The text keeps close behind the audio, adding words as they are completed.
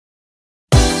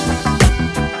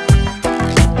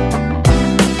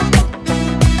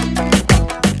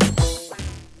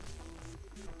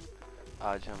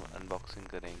आज हम अनबॉक्सिंग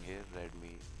करेंगे Redmi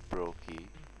Pro की।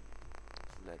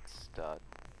 Let's start.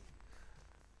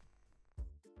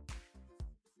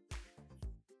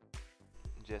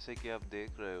 जैसे कि आप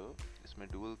देख रहे हो, इसमें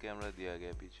डुअल कैमरा दिया गया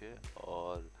है पीछे,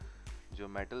 और जो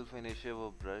मेटल फिनिश है वो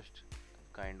ब्रश्ड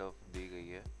काइंड ऑफ दी गई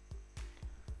है।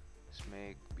 इसमें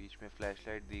एक बीच में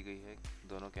फ्लैशलाइट दी गई है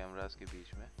दोनों कैमरास के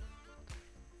बीच में।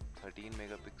 13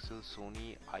 megapixel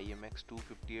Soni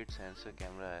IMX258 sensor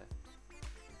camera है।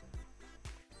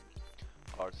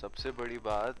 और सबसे बड़ी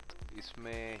बात,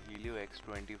 इसमें Helio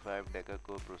X25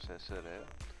 डेका-कोर प्रोसेसर है।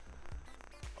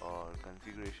 और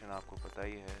कॉन्फ़िगरेशन आपको पता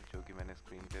ही है, जो कि मैंने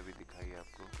स्क्रीन पे भी दिखाई है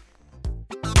आपको।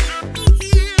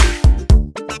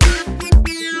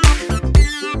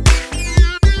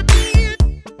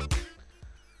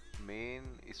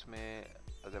 मेन इसमें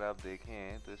अगर आप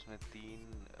देखें तो इसमें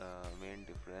तीन मेन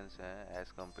डिफरेंस हैं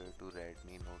as compare to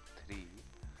Redmi Note 3।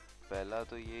 पहला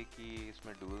तो ये कि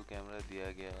इसमें डुअल कैमरा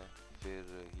दिया गया है, फिर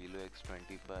Helio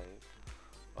X25,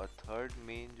 और थर्ड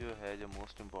मेन जो है, जो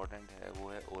मोस्ट इम्पॉर्टेंट है, वो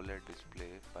है OLED डिस्प्ले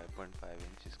 5.5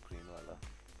 इंच स्क्रीन वाला।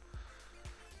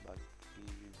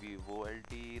 बाकी Vivo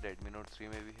LT Redmi Note 3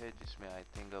 में भी है, जिसमें आई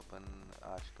थिंक अपन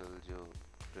आजकल जो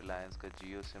रिलायंस का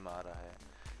जियो सिम आ रहा है,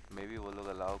 मे भी वो लोग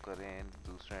अलाउ करें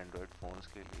दूसरे एंड्रॉयड फ़ोन्स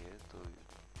के लिए, तो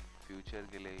फ्यूचर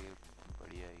के लिए ये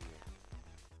बढ़िया ही है।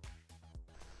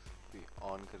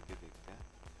 ऑन करके देखते हैं।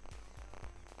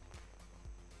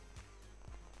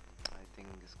 आई थिंक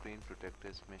स्क्रीन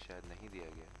प्रोटेक्टर्स में शायद नहीं दिया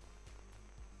गया।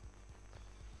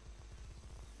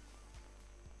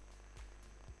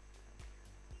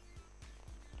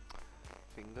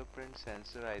 फिंगरप्रिंट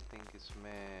सेंसर आई थिंक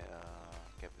इसमें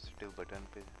कैपेसिटिव बटन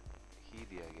पे ही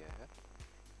दिया गया है।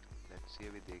 लेट्स सी,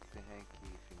 अभी देखते हैं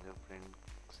कि फिंगरप्रिंट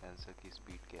सेंसर की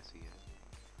स्पीड कैसी है।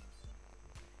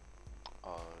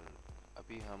 और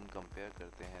अभी हम कंपेयर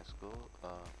करते हैं इसको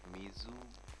मीजू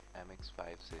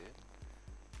MX5 से,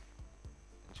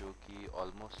 जो कि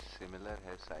ऑलमोस्ट सिमिलर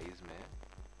है साइज़ में,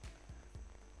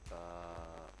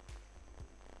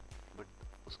 बट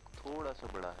उसको थोड़ा सा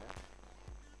बड़ा है।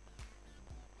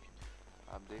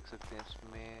 आप देख सकते हैं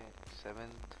इसमें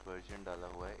 7th वर्जन डाला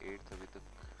हुआ है, 8th अभी तक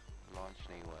लॉन्च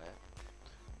नहीं हुआ है,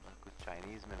 और कुछ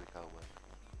चाइनीज़ में लिखा हुआ है।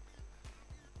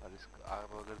 और इस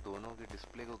आप अगर दोनों के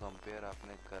डिस्प्ले को कंपेयर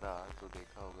आपने करा तो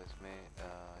देखा होगा, इसमें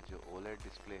जो OLED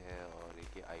डिस्प्ले है और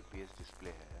एक ये IPS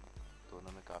डिस्प्ले है,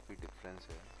 दोनों में काफ़ी डिफरेंस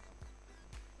है।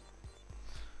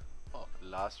 और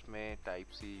लास्ट में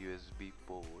Type-C USB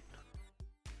पोर्ट।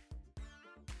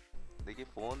 देखिए,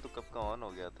 फ़ोन तो कब का ऑन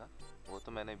हो गया था, वो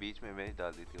तो मैंने बीच में इमेज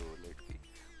डाल दी थी OLED की,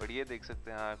 बट ये देख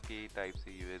सकते हैं आपकी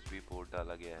Type-C USB पोर्ट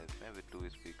डाला गया है इसमें with 2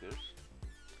 speakers.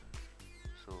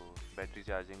 So battery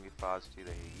charging भी फास्ट ही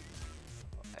रहेगी।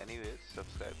 एनीवेज,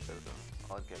 सब्सक्राइब कर दो,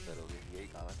 और क्या करोगे, यही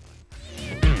काम है।